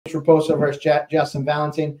Raposo versus Justin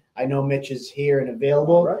Valentin. I know Mitch is here and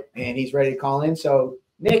available, and he's ready to call in. So,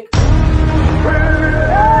 Nick.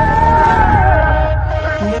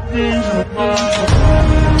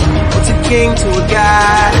 What's a king to a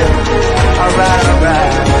guy? All right.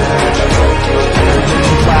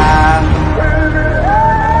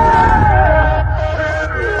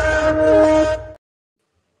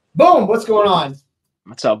 Boom! What's going on?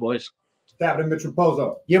 What's up, boys? What's happening, Mitch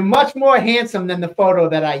Raposo? You're much more handsome than the photo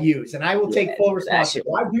that I use, and I will take full responsibility.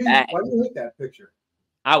 Why do you hate that picture?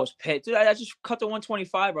 I was pissed. Dude, I just cut to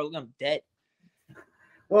 125, bro. Look, I'm dead.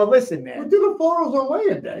 Well, listen, man. We'll do the photos on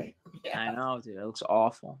weigh-in day. Yeah. I know, dude. It looks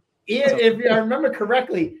awful. Yeah, if I remember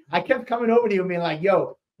correctly, I kept coming over to you and being like,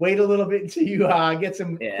 yo, wait a little bit until you get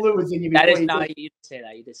some fluids in you. That is not, you did say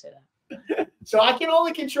that. You did say that. So I can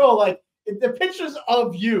only control, like, the pictures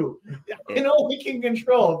of you. I can only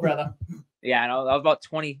control, brother. Yeah, I know. I was about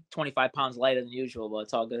 20, 25 pounds lighter than usual, but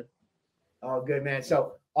it's all good. Oh, good, man.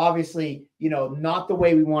 So obviously, not the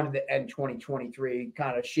way we wanted to end 2023.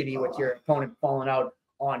 Kind of shitty with your opponent falling out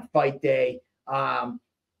on fight day. But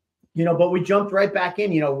we jumped right back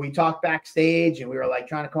in. We talked backstage and we were like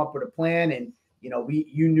trying to come up with a plan. And,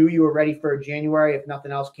 you knew you were ready for January if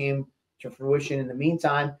nothing else came to fruition in the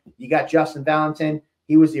meantime. You got Justin Valentin.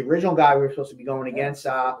 He was the original guy we were supposed to be going against.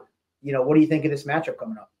 What do you think of this matchup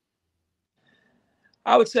coming up?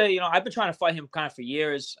 I would say, I've been trying to fight him kind of for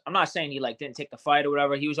years. I'm not saying he didn't take the fight or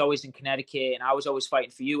whatever. He was always in Connecticut and I was always fighting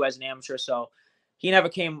for you as an amateur. So he never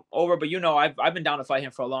came over, but I've been down to fight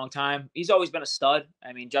him for a long time. He's always been a stud.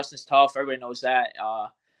 I mean, Justin's tough. Everybody knows that.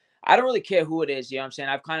 I don't really care who it is. You know what I'm saying?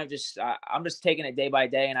 I've kind of I'm just taking it day by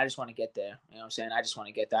day and I just want to get there. You know what I'm saying? I just want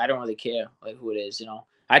to get there. I don't really care who it is,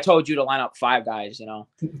 I told you to line up 5 guys,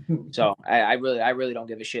 So I really don't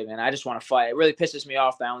give a shit, man. I just want to fight. It really pisses me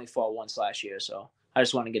off that I only fought once last year. So I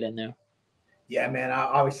just want to get in there. Yeah, man.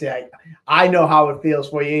 Obviously, I know how it feels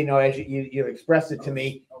for you. As you expressed it to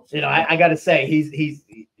me. I got to say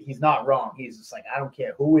he's not wrong. He's just like, I don't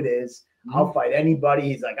care who it is. I'll fight anybody.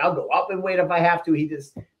 He's like, I'll go up in weight if I have to.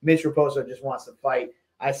 Mitch Raposo just wants to fight.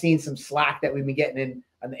 I've seen some slack that we've been getting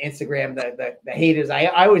on the Instagram. The haters. I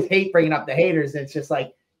always hate bringing up the haters. And it's just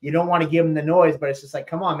like you don't want to give them the noise, but it's just like,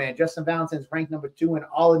 come on, man. Justin Valentin's ranked number 2 in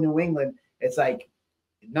all of New England. It's like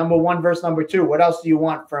number 1 versus number 2. What else do you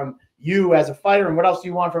want from you as a fighter, and what else do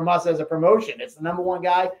you want from us as a promotion? It's the number 1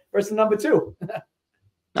 guy versus the number 2.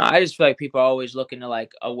 No, I just feel like people are always looking to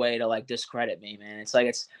a way to discredit me, man. It's like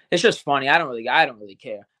it's just funny. I don't really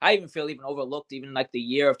care. I even feel overlooked, even the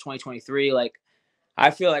year of 2023. I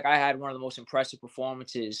feel like I had one of the most impressive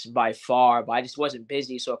performances by far, but I just wasn't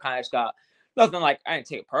busy, so it kind of just got nothing. I didn't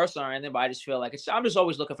take it personal or anything, but I just feel like I'm just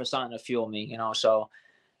always looking for something to fuel me, So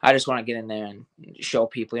I just want to get in there and show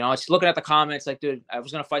people, It's looking at the comments dude, I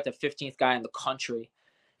was going to fight the 15th guy in the country.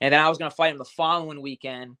 And then I was going to fight him the following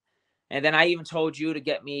weekend. And then I even told you to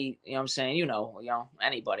get me, what I'm saying,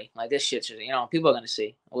 anybody. This shit's, people are going to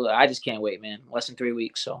see. Well, I just can't wait, man. Less than 3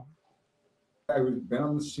 weeks, so. Guy who's been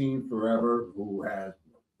on the scene forever, who has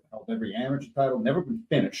held every amateur title, never been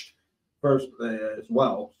finished first as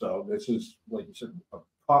well. So this is, like you said, a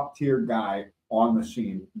top-tier guy on the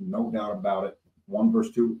scene, no doubt about it. 1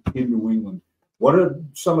 versus 2 in New England. What are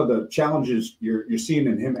some of the challenges you're seeing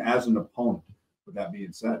in him as an opponent, with that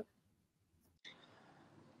being said?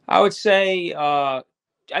 I would say,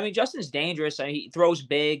 Justin's dangerous. He throws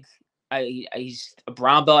big. He's a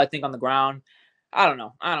brown belt, I think, on the ground. I don't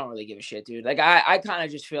know. I don't really give a shit, dude. I kind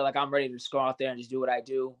of just feel like I'm ready to just go out there and just do what I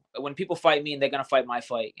do. When people fight me, and they're going to fight my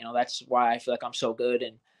fight. That's why I feel like I'm so good.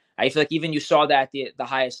 And I feel like even you saw that at the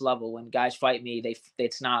highest level. When guys fight me,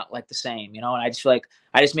 it's not the same, And I just feel like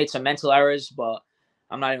I just made some mental errors, but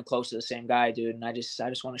I'm not even close to the same guy, dude. And I just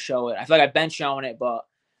want to show it. I feel like I've been showing it, but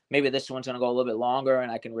maybe this one's going to go a little bit longer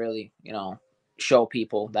and I can really, show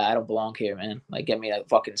people that I don't belong here, man. Get me to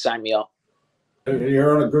fucking sign me up.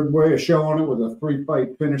 You're on a good way of showing it with a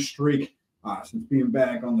 3-fight finish streak since being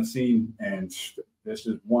back on the scene. And this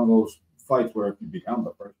is one of those fights where if you become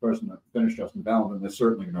the first person to finish Justin Valentin, there's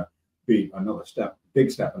certainly going to be another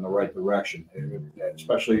big step in the right direction,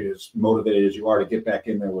 especially as motivated as you are to get back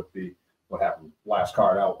in there with what happened last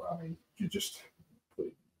card out. I mean, you just...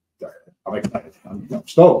 I'm excited. I'm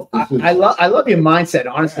stoked. I love your mindset,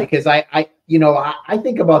 honestly, because I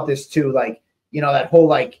think about this too. That whole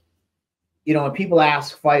when people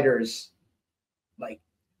ask fighters,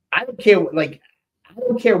 I don't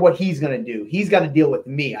care what he's gonna do. He's got to deal with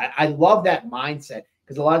me. I love that mindset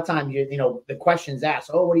because a lot of times the questions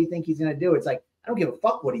asked, oh, what do you think he's gonna do? It's like I don't give a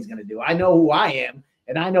fuck what he's gonna do. I know who I am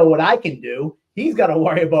and I know what I can do. He's got to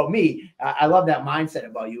worry about me. I love that mindset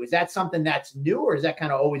about you. Is that something that's new, or has that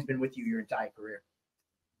kind of always been with you your entire career?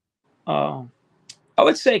 I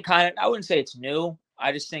would say I wouldn't say it's new.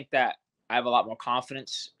 I just think that I have a lot more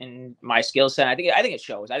confidence in my skill set. I think it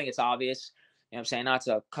shows. I think it's obvious. You know what I'm saying? Not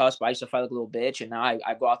to cuss, but I used to fight like a little bitch, and now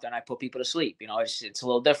I go out there and I put people to sleep. You know, it's a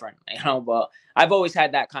little different, you know, but I've always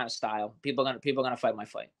had that kind of style. People are gonna fight my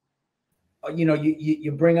fight. You know,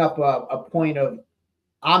 you bring up a point of,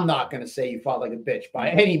 I'm not going to say you fought like a bitch by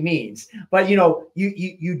any means, but you know,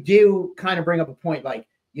 you do kind of bring up a point, like,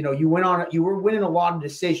 you know, you were winning a lot of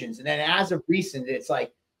decisions, and then as of recent, it's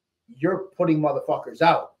like you're putting motherfuckers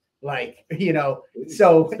out, like, you know.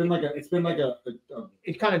 So it's been like a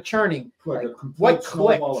it's kind of churning. like Like, a complete what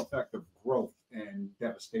snowball clicked? effect of growth and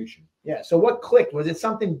devastation. Yeah. So what clicked? Was it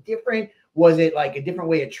something different? Was it like a different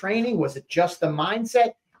way of training? Was it just the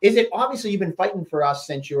mindset? Is it, obviously you've been fighting for us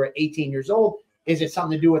since you were 18 years old? Is it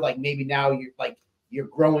something to do with, like, maybe now you're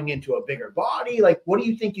growing into a bigger body? Like, what do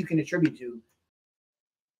you think you can attribute to?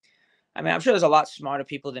 I mean, I'm sure there's a lot smarter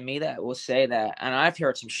people than me that will say that. And I've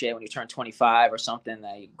heard some shit when you turn 25 or something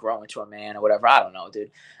that you grow into a man or whatever. I don't know,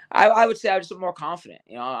 dude. I would say I'm just more confident.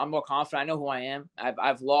 You know, I'm more confident. I know who I am.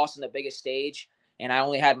 I've lost in the biggest stage, and I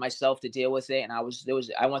only had myself to deal with it. And I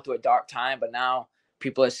went through a dark time, but now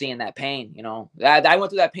people are seeing that pain. You know, I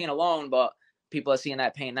went through that pain alone, but people are seeing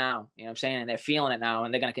that pain now. You know what I'm saying? And they're feeling it now,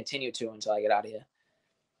 and they're gonna continue to until I get out of here.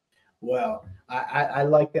 Well, I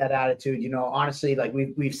like that attitude. You know, honestly, like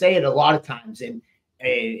we say it a lot of times, and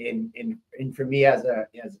for me as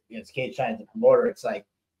Cage Giants promoter, it's like,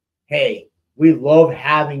 hey, we love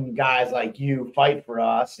having guys like you fight for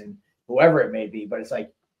us and whoever it may be, but it's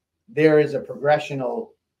like there is a progressional,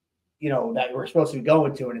 you know, that we're supposed to be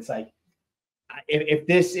going to, and it's like, if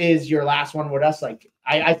this is your last one with us, like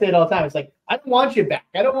I say it all the time, it's like, I don't want you back.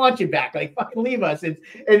 I don't want you back. Like, fucking leave us. And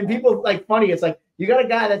people, like, funny. It's like, you got a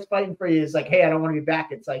guy that's fighting for you. It's like, hey, I don't want to be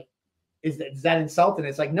back. It's like, is that insulting?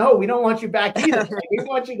 It's like, no, we don't want you back either. Like, we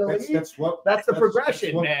want you to leave. That's the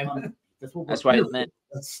progression, man. That's what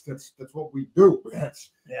we do. That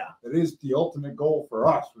is the ultimate goal for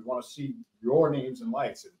us. We want to see your names and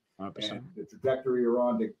lights and the trajectory you're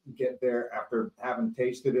on to get there after having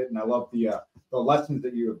tasted it. And I love the lessons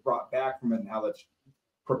that you have brought back from it and how that's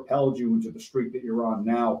propelled you into the streak that you're on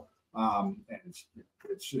now. And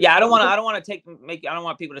it's yeah, I don't want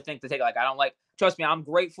people to think like, I don't like, trust me, I'm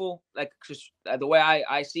grateful, like, just the way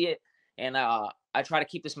I see it. And I try to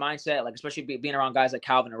keep this mindset, like, especially being around guys like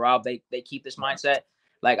Calvin and Rob, they keep this mindset.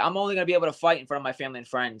 Like, I'm only going to be able to fight in front of my family and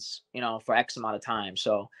friends, you know, for X amount of time.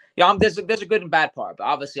 So, yeah, there's a good and bad part, but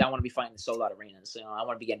obviously I want to be fighting in sold out arenas. You know, I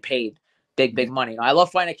want to be getting paid big money. You know, I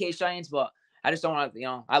love fighting at Cage Giants, but I just don't want to, you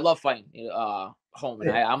know, I love fighting home,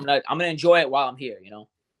 and I'm gonna enjoy it while I'm here, you know.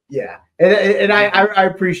 Yeah, and I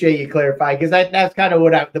appreciate you clarifying, because that's kind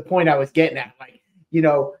of the point I was getting at. Like, you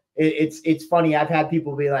know, it's funny. I've had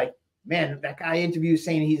people be like, man, that guy interviews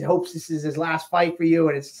saying he hopes this is his last fight for you,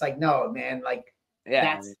 and it's just like, no, man, like,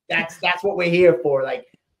 yeah, that's what we're here for. Like,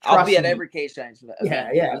 I'll be at every Cage Giants event. Yeah,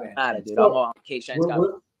 man. Matter, dude. I'm on Cage Giants.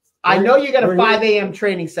 I know you got a 5 a.m.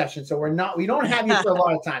 training session, so we don't have you for a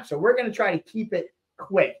lot of time, so we're gonna try to keep it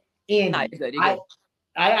quick. And I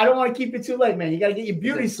don't want to keep it too late, man. You got to get your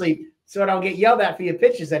beauty sleep so I don't get yelled at for your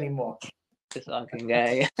pitches anymore. This fucking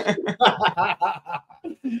guy. Got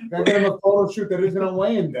to have a photo shoot that isn't a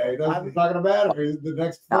weigh-in day. That's talking about it. The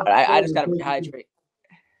next. I just got to rehydrate.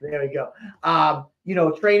 There we go. You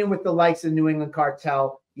know, training with the likes of the New England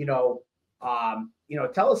Cartel. You know,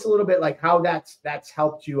 tell us a little bit, like, how that's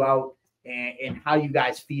helped you out, and how you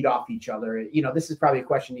guys feed off each other. You know, this is probably a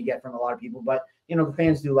question you get from a lot of people, but you know, the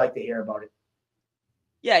fans do like to hear about it.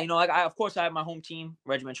 Yeah, you know, like, of course I have my home team,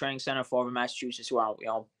 Regiment Training Center, Fall River, Massachusetts, who are, you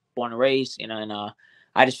know, born and raised, you know, and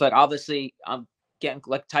I just feel like, obviously I'm getting,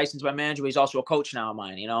 like, Tyson's my manager, but he's also a coach now of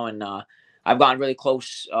mine, you know, and I've gotten really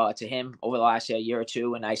close to him over the last year or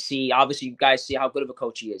two, and I see, obviously you guys see how good of a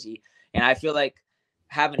coach he is. And I feel like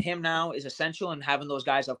having him now is essential, and having those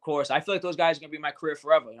guys, of course, I feel like those guys are gonna be my career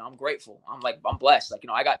forever. You know, I'm grateful. I'm blessed. Like, you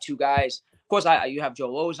know, I got 2 guys. Of course, you have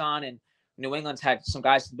Joe Lozon, and New England's had some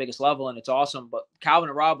guys at the biggest level, and it's awesome. But Calvin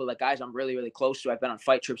and Rob are, like, guys I'm really, really close to. I've been on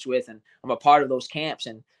fight trips with, and I'm a part of those camps.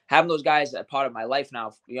 And having those guys a part of my life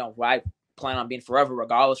now, you know, where I plan on being forever,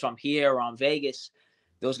 regardless if I'm here or on Vegas,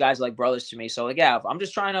 those guys are like brothers to me. So, like, yeah, I'm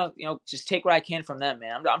just trying to, you know, just take what I can from them,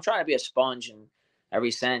 man. I'm trying to be a sponge in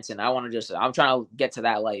every sense, and I'm trying to get to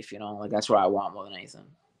that life, you know, like, that's what I want more than anything.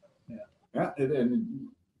 Yeah, and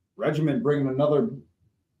Regiment bringing another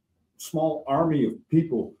small army of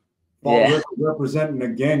people. Representing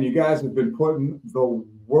again. You guys have been putting the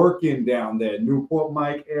work in down there. Newport,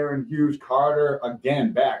 Mike, Aaron Hughes, Carter,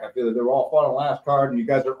 again, back. I feel like they're all fought on last card, and you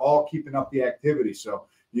guys are all keeping up the activity. So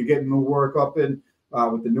you're getting the work up in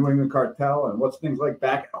with the New England Cartel, and what's things like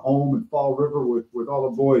back at home in Fall River with all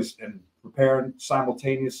the boys and preparing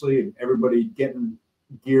simultaneously and everybody getting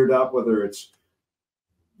geared up, whether it's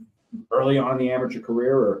early on in the amateur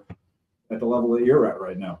career or at the level that you're at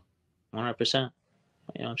right now? 100%. You know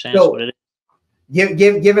what I'm saying? So, that's what it is.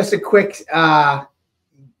 Give us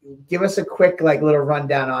a quick like little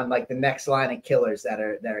rundown on like the next line of killers that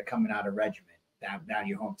are coming out of regiment down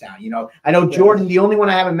your hometown. You know, I know Jordan. The only one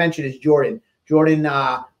I haven't mentioned is Jordan. Jordan,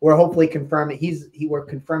 we're hopefully confirming we're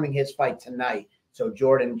confirming his fight tonight. So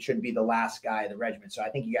Jordan should be the last guy of the regiment. So I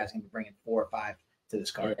think you guys can be bringing 4 or 5 to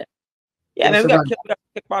this card. Yeah, man, we got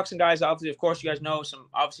kickboxing guys. Obviously, of course, you guys know some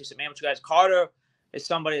amateur guys. Carter is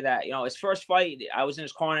somebody that, you know, his first fight, I was in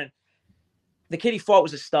his corner. The kid he fought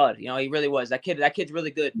was a stud. You know, he really was. That kid's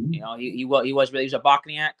really good. You know, he was a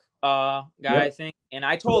Bosniak guy, I think. And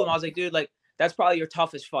I told him, I was like, dude, like, that's probably your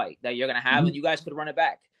toughest fight that you're gonna have, and you guys could run it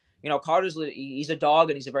back. You know, he's a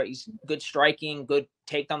dog, and he's good striking, good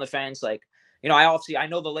takedown defense. Like, you know, I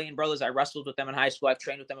know the Layton brothers. I wrestled with them in high school. I've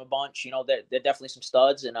trained with them a bunch. You know, they're definitely some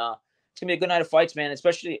studs, and it's gonna be a good night of fights, man.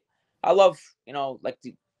 Especially, I love, you know, like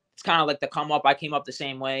it's kind of like the come up. I came up the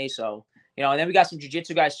same way, so you know. And then we got some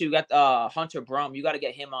jiu-jitsu guys too. We got Hunter Brum. You got to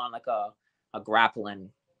get him on like a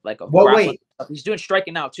grappling, like a grappling. Weight? He's doing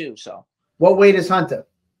striking now too. So what weight is Hunter?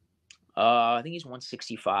 I think he's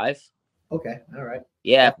 165. Okay, all right.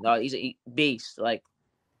 Yeah, no, he's a beast, like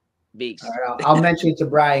beast. All right, I'll mention it to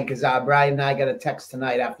Brian because Brian and I got a text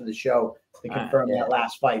tonight after the show to confirm that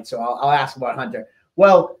last fight. So I'll ask about Hunter.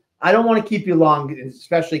 Well, I don't want to keep you long,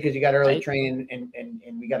 especially because you got early training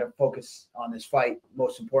and we got to focus on this fight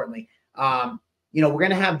most importantly. You know, we're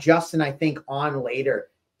gonna have Justin, I think, on later.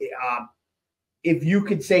 If you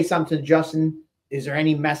could say something to Justin, is there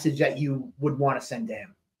any message that you would want to send to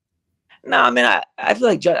him? No, I mean, I feel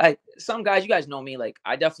like some guys, you guys know me, like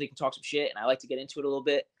I definitely can talk some shit and I like to get into it a little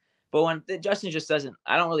bit. But when Justin just doesn't,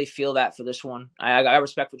 I don't really feel that for this one. I got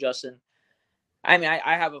respect for Justin. I mean,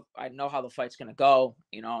 I know how the fight's gonna go,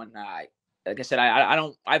 you know, and like I said,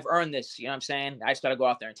 I've earned this, you know what I'm saying? I just gotta go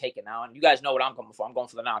out there and take it now. And you guys know what I'm going for. I'm going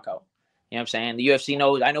for the knockout. You know what I'm saying? The UFC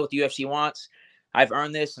knows, I know what the UFC wants. I've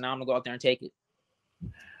earned this, and now I'm gonna go out there and take it.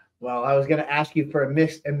 Well, I was gonna ask you for a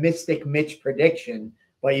Mystic Mitch prediction,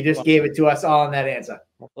 but you just gave it to us all in that answer.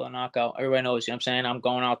 For a knockout. Everybody knows, you know what I'm saying? I'm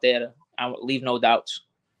going out there I leave no doubts.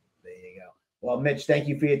 There you go. Well, Mitch, thank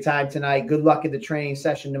you for your time tonight. Good luck at the training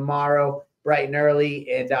session tomorrow, bright and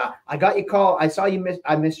early. And I got your call. I saw you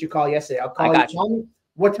I missed your call yesterday. I'll call you. Tell me,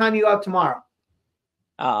 what time are you up tomorrow?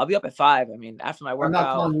 I'll be up at 5. I mean, after my workout. I'm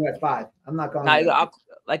not calling you at 5. I'm not calling you.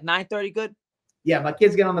 Like 9:30, good? Yeah, my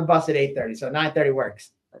kids get on the bus at 8:30, so 9:30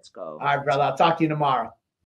 works. Let's go. All right, brother. I'll talk to you tomorrow.